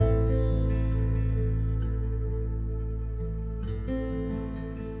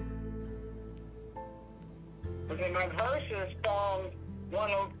And my verse is Psalm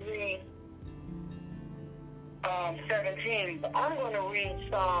 103, 17. But I'm going to read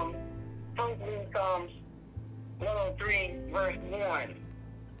Psalms 103, verse 1.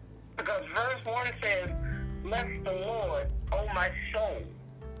 Because verse 1 says, bless the Lord, O my soul,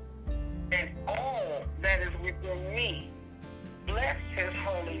 and all that is within me. Bless his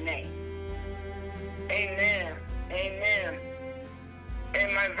holy name. Amen. Amen.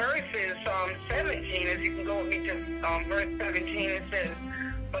 And my verse is Psalm 17. As you can go with me to verse 17, it says,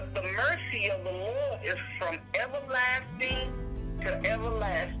 but the mercy of the Lord is from everlasting to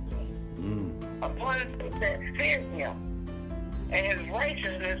everlasting upon those that fear him, and his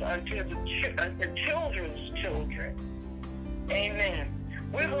righteousness unto children's children. Amen.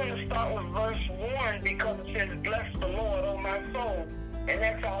 We're going to start with verse 1 because it says, bless the Lord, O my soul. And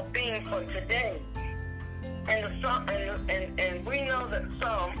that's our theme for today. And we know that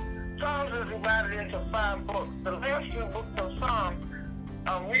Psalms is divided into 5 books. The last few books of Psalms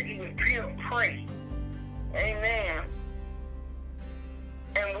are written with pure praise. Amen.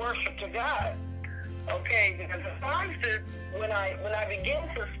 And worship to God. Okay, because the Psalms says, when I begin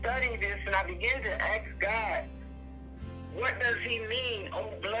to study this and I begin to ask God, what does he mean, oh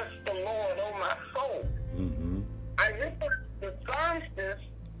bless the Lord, oh my soul? I realized the psalmist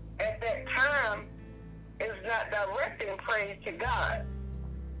at that time is not directing praise to God.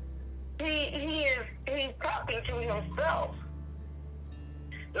 He's talking to himself.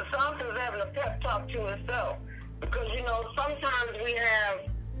 The psalmist is having a pep talk to himself. Because, sometimes we have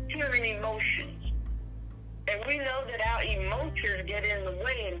human emotions. And we know that our emotions get in the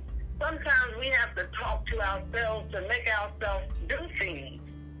way. And sometimes we have to talk to ourselves to make ourselves do things.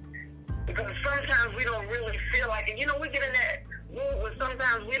 Because sometimes we don't really feel like it. We get in that mood where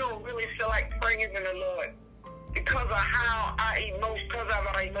sometimes we don't really feel like praising the Lord because of how our emotion,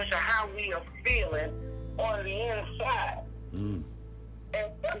 how we are feeling on the inside. And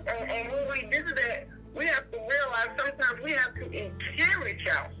when we do that, we have to realize sometimes we have to encourage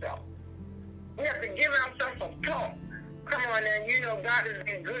ourselves. We have to give ourselves a talk. Come on, and God has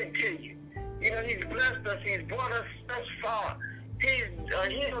been good to you. He's blessed us. He's brought us thus far. He's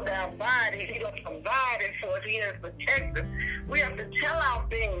healed our body. He has provided for us. He has protected us. We have to tell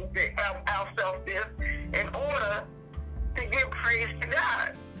ourselves this in order to give praise to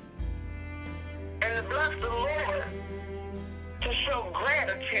God. And to bless the Lord, to show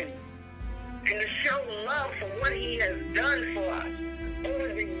gratitude, and to show love for what he has done for us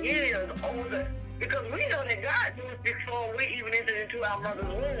over the years, because we know that God did it before we even entered into our mother's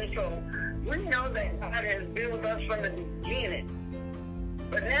womb. So we know that God has built us from the beginning.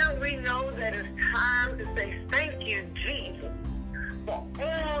 But now we know that it's time to say thank you, Jesus, for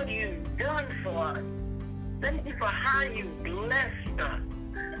all you've done for us. Thank you for how you blessed us.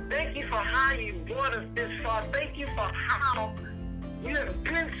 Thank you for how you brought us this far. Thank you for how you have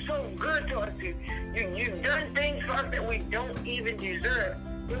been so good to us. You've done things for us that we don't even deserve.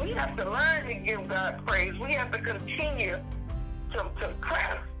 And we have to learn to give God praise. We have to continue to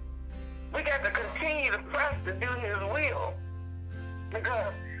press. We got to continue to press to do his will.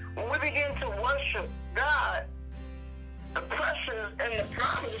 Because when we begin to worship God, the pressures and the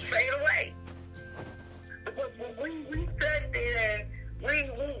problems fade away. Because when we sit there and we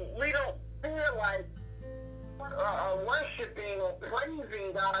don't feel like worshiping or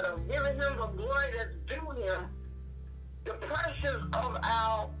praising God or giving him the glory that's due him, the pressures of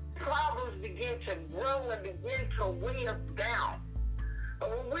our problems begin to grow and begin to weigh us down. But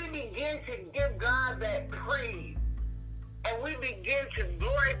when we begin to give God that praise and we begin to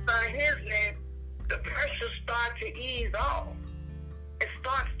glorify his name, the pressures start to ease off. It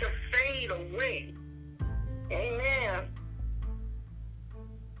starts to fade away. Amen.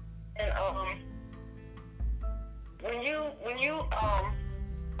 And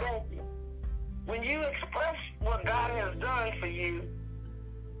when you express what God has done for you,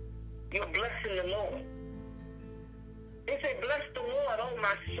 you're blessing the Lord. They say, bless the Lord, oh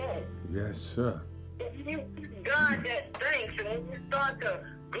my soul. Yes, sir. If you give God that thanks and when you start to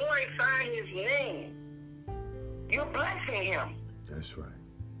glorify his name, you're blessing him. That's right.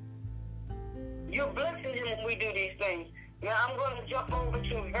 You're blessing him when we do these things. Now I'm going to jump over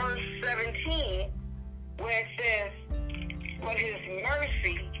to verse 17 where it says, but his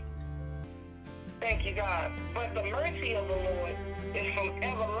mercy, thank you God, but the mercy of the Lord is from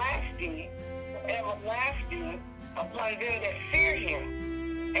everlasting to everlasting upon them that fear him,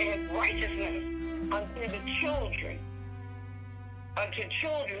 and his righteousness unto the children, unto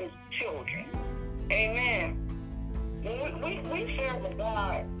children's children. Amen. We serve a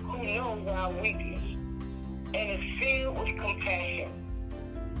God who knows our weakness and is filled with compassion.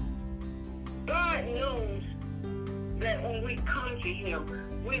 God knows that when we come to him,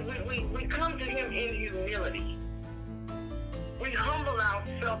 we come to him in humility. We humble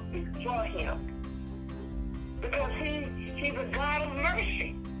ourselves before him. Because he's a God of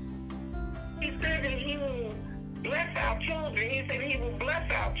mercy. He said that he will bless our children. He said he will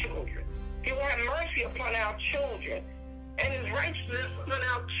bless our children. He will have mercy upon our children. And his righteousness upon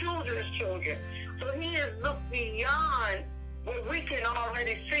our children's children. So he has looked beyond what we can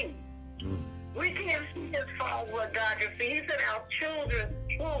already see. We can't see as far as what God can see. He said our children's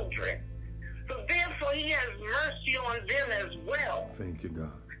children. So therefore he has mercy on them as well. Thank you,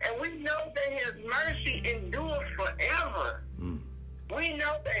 God. And we know that his mercy endures forever. We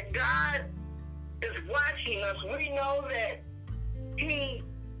know that God is watching us. We know that he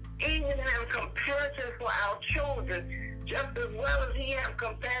even has compassion for our children, just as well as he has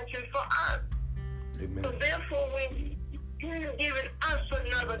compassion for us. Amen. So therefore, when he's given us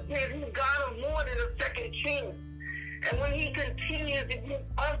another chance, he's God of more than a second chance. And when he continues to give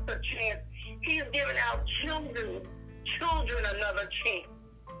us a chance, he's giving our children another chance.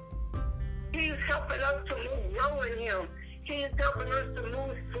 He's helping us to grow in him. He's helping us to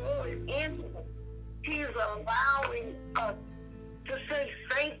move forward in him. He's allowing us to say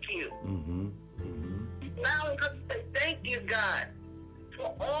thank you. He's allowing us to say thank you, God,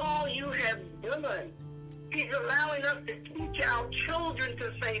 for all you have done. He's allowing us to teach our children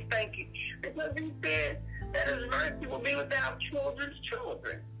to say thank you. Because he said that his mercy will be with our children's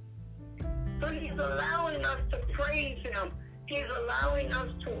children. So he's allowing us to praise him. He's allowing us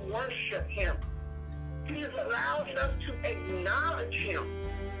to worship him. He's allowing us to acknowledge him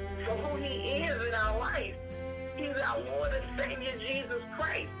for who he is in our life. He's our Lord and Savior, Jesus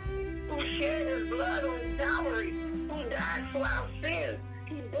Christ, who shed his blood on Calvary, who died for our sins.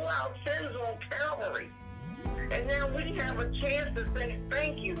 He bore our sins on Calvary. And now we have a chance to say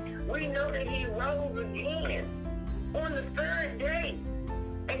thank you. We know that he rose again on the third day.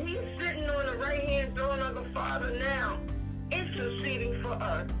 And he's sitting on the right-hand throne of the Father now, interceding for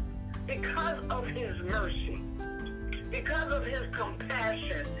us because of his mercy, because of his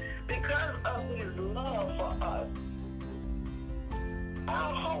compassion, because of his love for us.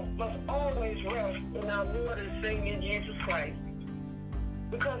 Our hope must always rest in our Lord and Savior Jesus Christ,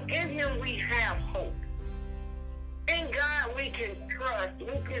 because in him we have hope. In God we can trust,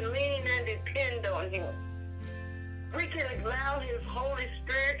 we can lean and depend on him. We can allow his Holy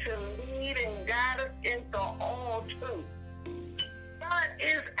Spirit to lead and guide us into all truth. God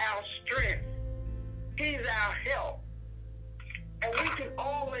is our strength. He's our help. And we can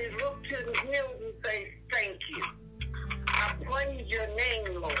always look to the hills and say, thank you. I praise your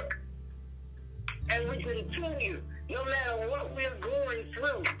name, Lord. And we continue, no matter what we're going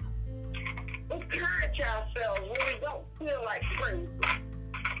through. Encourage ourselves when we don't feel like praising.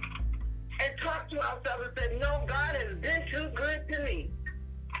 And talk to ourselves and say, no, God has been too good to me.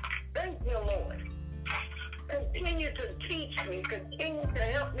 Thank you, Lord. Continue to teach me. Continue to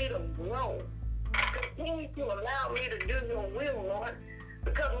help me to grow. Continue to allow me to do your will, Lord.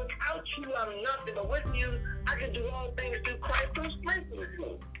 Because without you, I'm nothing. But with you, I can do all things through Christ who strengthens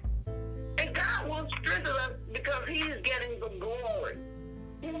me. And God will strengthen us because he's getting the glory.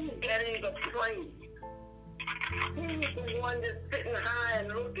 He's getting the praise. He's the one that's sitting high and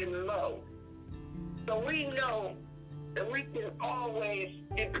looking low. So we know that we can always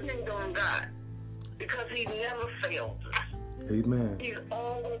depend on God because he never fails us. Amen. He's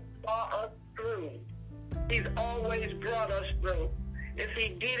always brought us through. He's always brought us through. If he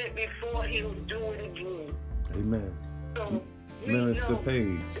did it before, he'll do it again. Amen. So Minister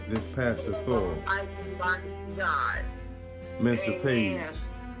Paige, this Pastor Thor. God. Minister Paige,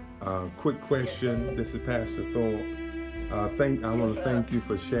 quick question. This is Pastor Thor. I want to thank you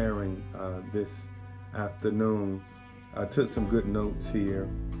for sharing this afternoon. I took some good notes here.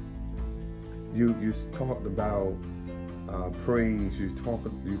 You talked about praise. You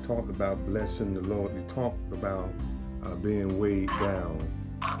talked about blessing the Lord. You talked about being weighed down.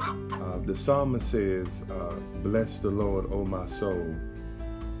 The psalmist says, "Bless the Lord, O my soul."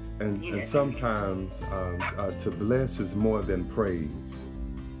 And sometimes to bless is more than praise,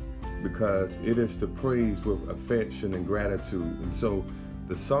 because it is to praise with affection and gratitude. And so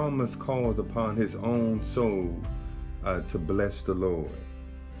the psalmist calls upon his own soul to bless the Lord.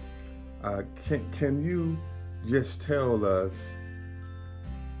 Can you just tell us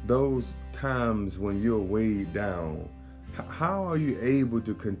those times when you're weighed down, how are you able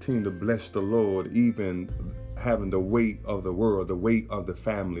to continue to bless the Lord even having the weight of the world, the weight of the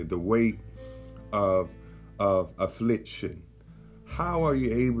family, the weight of affliction? How are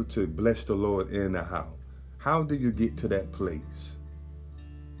you able to bless the Lord anyhow? How do you get to that place?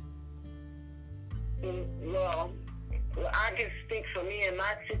 Well, Well, I can speak for me in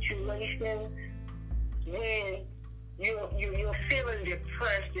my situation. When you're feeling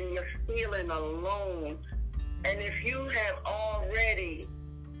depressed and you're feeling alone, and if you have already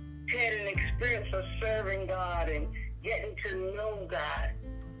had an experience of serving God and getting to know God,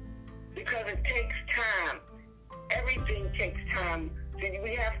 because it takes time. Everything takes time. So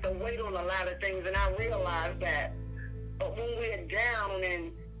we have to wait on a lot of things, and I realize that. But when we're down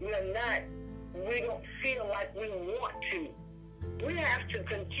and we don't feel like we want to, we have to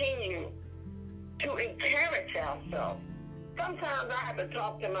continue to encourage ourselves. Sometimes I have to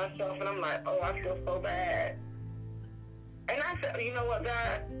talk to myself, and I'm like, oh, I feel so bad. And I said, you know what,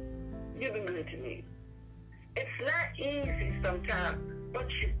 God, you've been good to me. It's not easy sometimes, but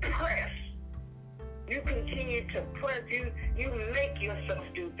you press. You continue to press. You make yourself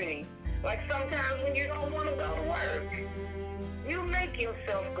do things. Like sometimes when you don't want to go to work, you make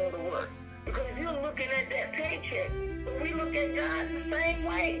yourself go to work because you're looking at that paycheck. But we look at God the same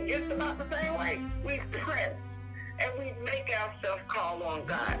way, just about the same way. We press and we make ourselves call on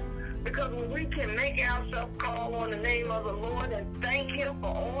God. Because when we can make ourselves call on the name of the Lord and thank Him for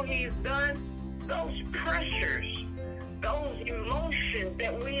all He's done, those pressures, those emotions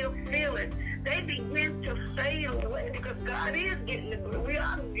that we are feeling, they begin to fade away because God is getting the glory. We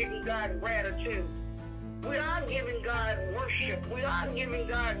are giving God gratitude. We are giving God worship. We are giving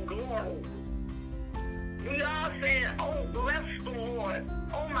God glory. We are saying, oh, bless the Lord,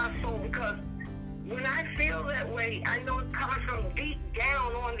 oh, my soul, because when I feel that way, I know it's coming from deep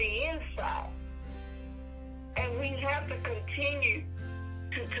down on the inside. And we have to continue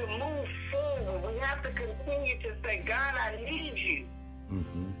to move forward. We have to continue to say, God, I need you.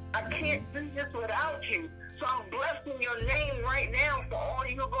 Mm-hmm. I can't do this without you. So I'm blessing your name right now for all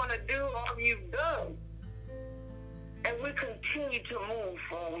you're going to do, all you've done. And we continue to move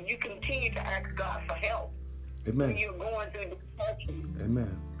forward. You continue to ask God for help. Amen. When you're going through the country.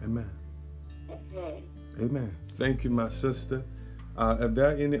 Amen. Amen. Mm-hmm. Amen. Thank you, my sister. Are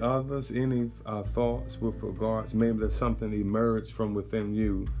there any others, any thoughts with regards? Maybe there's something emerged from within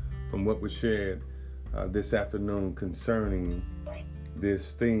you from what was shared this afternoon concerning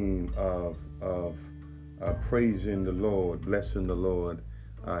this theme of praising the Lord, blessing the Lord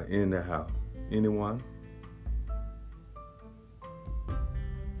in the house. Anyone?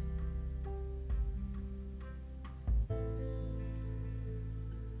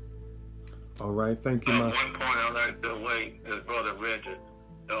 All right, thank you, One point I like the way that Brother Reggie,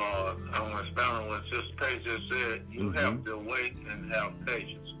 I want to expound on what Sister Paige just said. You have to wait and have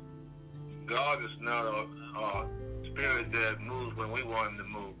patience. God is not a spirit that moves when we want Him to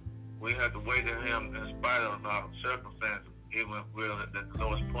move. We have to wait on Him in spite of our circumstances, even if we're at the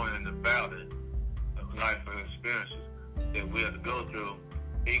lowest point in the valley of life and experiences that we have to go through.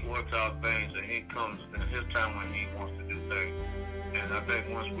 He works out things, and He comes in His time when He wants to do things. And I think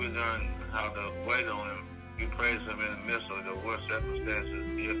once we learn how to wait on Him, you praise Him in the midst of the worst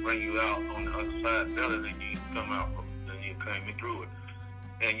circumstances, He'll bring you out on the other side better than you come out from, than you came through it.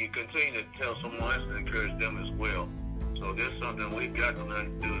 And you continue to tell someone else and encourage them as well. So there's something we've got to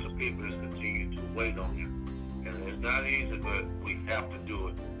learn to do as a people is continue to wait on Him. And it's not easy, but we have to do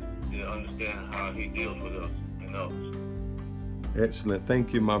it to understand how He deals with us and others. Excellent.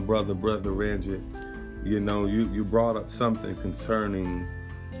 Thank you, my brother Reggie. You know, you brought up something concerning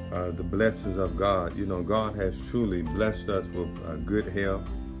the blessings of God. You know, God has truly blessed us with good health.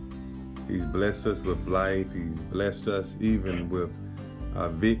 He's blessed us with life. He's blessed us even with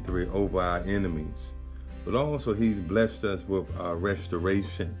victory over our enemies. But also He's blessed us with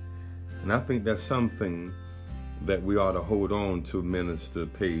restoration. And I think that's something that we ought to hold on to, Minister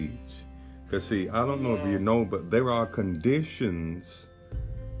Paige. Because see, I don't know if you know, but there are conditions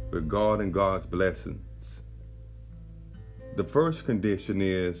with God and God's blessings. The first condition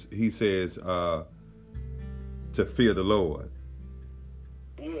is, He says, to fear the Lord.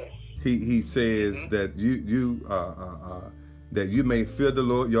 Yes. He says that that you may fear the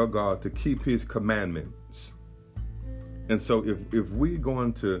Lord your God, to keep His commandments. And so if we're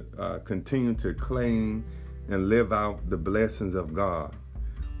going to continue to claim and live out the blessings of God,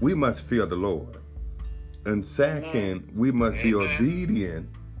 we must fear the Lord. And second, we must be obedient.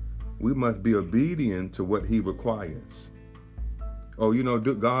 We must be obedient to what He requires. Oh, you know,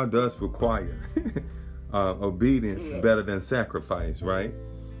 God does require obedience is better than sacrifice, right?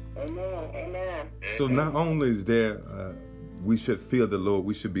 Amen. So not only is there, we should fear the Lord,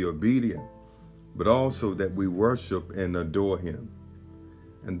 we should be obedient, but also that we worship and adore Him.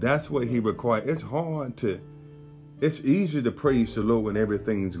 And that's what He requires. It's easy to praise the Lord when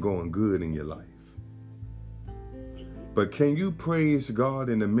everything's going good in your life. But can you praise God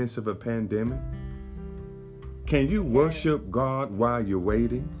in the midst of a pandemic? Can you worship God while you're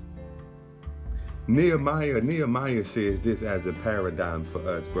waiting? Nehemiah says this as a paradigm for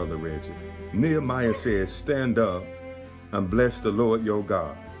us, Brother Reggie. Nehemiah says, stand up and bless the Lord your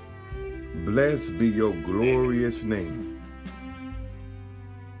God. Blessed be your glorious name.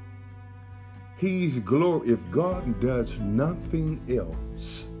 He's glory. If God does nothing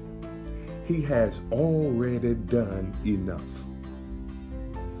else, he has already done enough.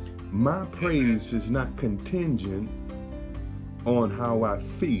 My praise is not contingent on how I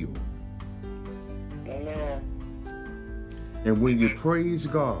feel. Amen. And when you praise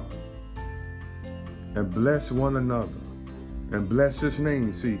God and bless one another and bless his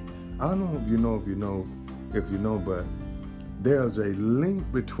name, see, I don't know if you know, but there's a link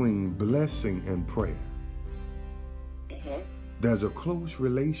between blessing and prayer. Mm-hmm. There's a close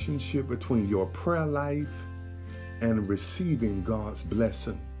relationship between your prayer life and receiving God's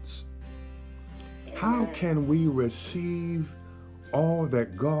blessings. How can we receive all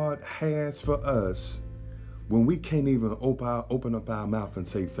that God has for us when we can't even open up our mouth and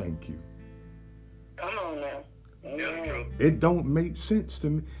say thank you? Come on now. Amen. It don't make sense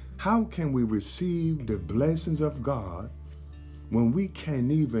to me. How can we receive the blessings of God when we can't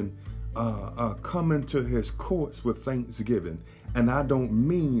even come into his courts with thanksgiving? And I don't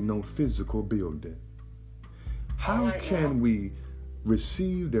mean no physical building. How can we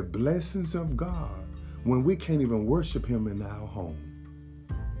receive the blessings of God when we can't even worship him in our home?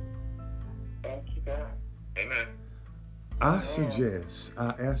 Thank you, God. Amen. I suggest, I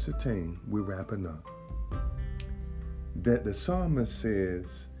ascertain, we're wrapping up, that the psalmist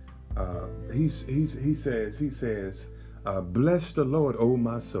says, he says, bless the Lord, O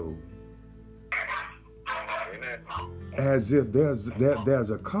my soul. Amen. As if there's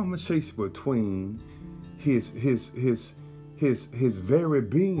a conversation between his very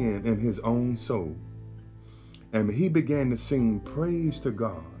being and his own soul. And he began to sing praise to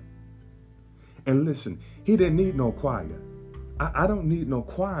God. And listen, he didn't need no choir. I don't need no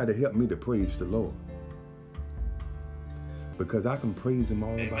choir to help me to praise the Lord, because I can praise him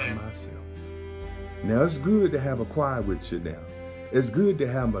all by myself. Now, it's good to have a choir with you now. It's good to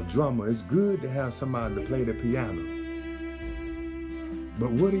have a drummer. It's good to have somebody to play the piano.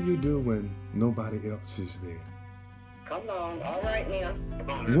 But what do you do when nobody else is there? Come on. All right now.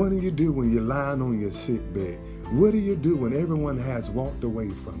 What do you do when you're lying on your sick bed? What do you do when everyone has walked away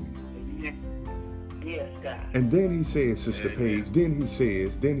from you? Yes, God. And then he says, Sister Paige, then he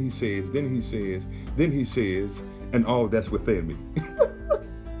says, and all that's within me.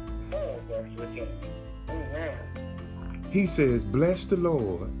 Oh, that's within me. Amen. He says, bless the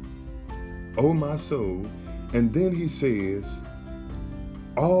Lord, O my soul. And then he says,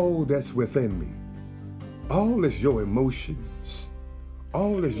 all that's within me. All is your emotions.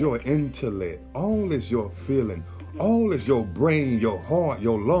 All is your intellect. All is your feeling. All is your brain, your heart,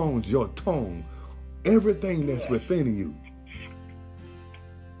 your lungs, your tongue. Everything that's within you.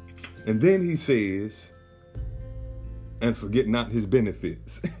 And then he says, and forget not his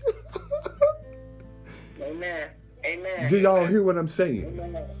benefits. Amen. Amen. Do y'all hear what I'm saying?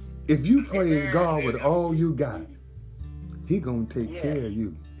 Amen. If you praise God with all you got, he gonna take care of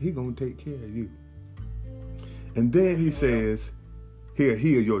you. He gonna take care of you. And then he says, he'll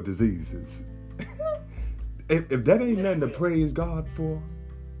heal your diseases. if that ain't nothing to praise God for.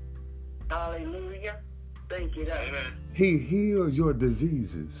 Hallelujah. Thank you, God. Amen. He heals your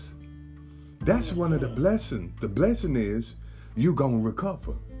diseases. That's one of the blessings. The blessing is you gonna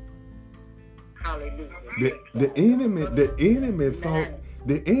recover. Hallelujah. The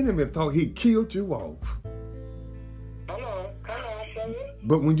enemy thought he killed you off. Come on, son.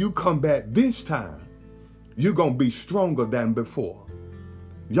 But when you come back this time, you're gonna be stronger than before.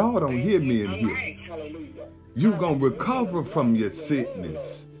 Y'all don't hear me in here. Hallelujah. You're gonna recover from your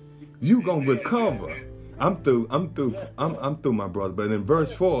sickness. You gonna recover. I'm through, my brother. But in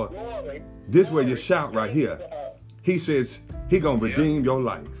verse 4, this is where you shout right here. He says he gonna redeem your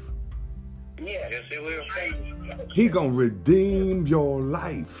life. Yes, Yes, he will. He gonna redeem your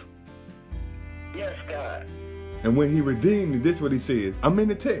life. yes, God. And when he redeemed you, this is what he says. I'm in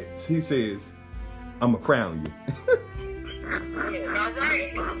the text. He says, I'm gonna crown you. Yes, all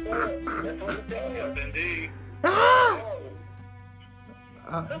right. That's what it says. Yes, indeed.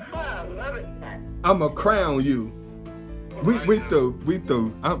 Love it. I'm gonna crown you. We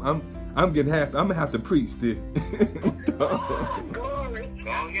through. I'm getting happy. I'm gonna have to preach this. Glory.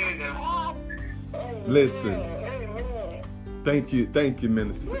 Go on, get it now. Listen. Amen. Thank you,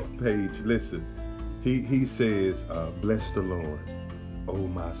 Minister Paige. Listen, he says, bless the Lord, oh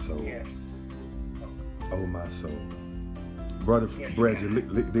my soul, Yes. oh my soul. Brother Bradley,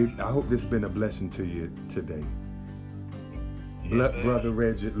 I hope this has been a blessing to you today. Brother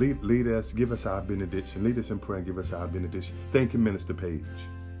Reggie, lead us, give us our benediction. Lead us in prayer and give us our benediction. Thank you, Minister Paige.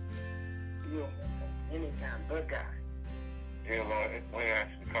 Anytime, but God. Dear Lord, we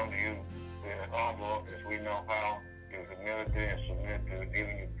ask to come to you with humble as we know how, with humility and submit to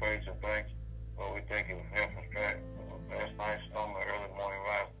giving you praise and thanks. Lord, we thank you for health and strength. Last night's storm, early morning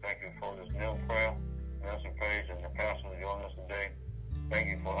rise. Thank you for this new prayer, Minister Paige, and the pastor joining us today. Thank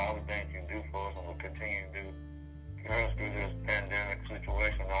you for all the things you do for us and will continue to do. Carry us through this pandemic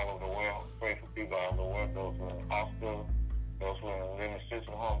situation all over the world. Pray for people all over the world, those who are in the hospital, those who are in the living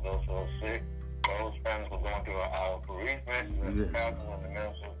assistance home, those who are sick, those families who are going through our bereavement, the pastors and the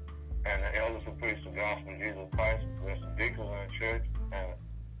ministers, and the elders who preach the gospel of Jesus Christ, bless the deacons in the church, and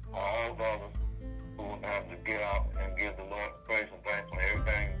all others who will have to get out and give the Lord praise and thanks for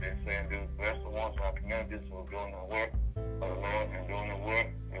everything they say and do. Bless the ones in our communities who are doing the work of the Lord and doing the work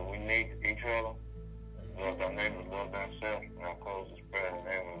that we need each other. Love thy neighbors, love thyself. And I'll close this prayer in the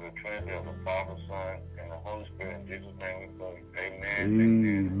name of the Trinity of the Father, Son, and the Holy Spirit. In Jesus' name we pray.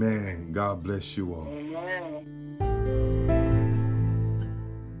 Amen. Amen. God bless you all. Amen.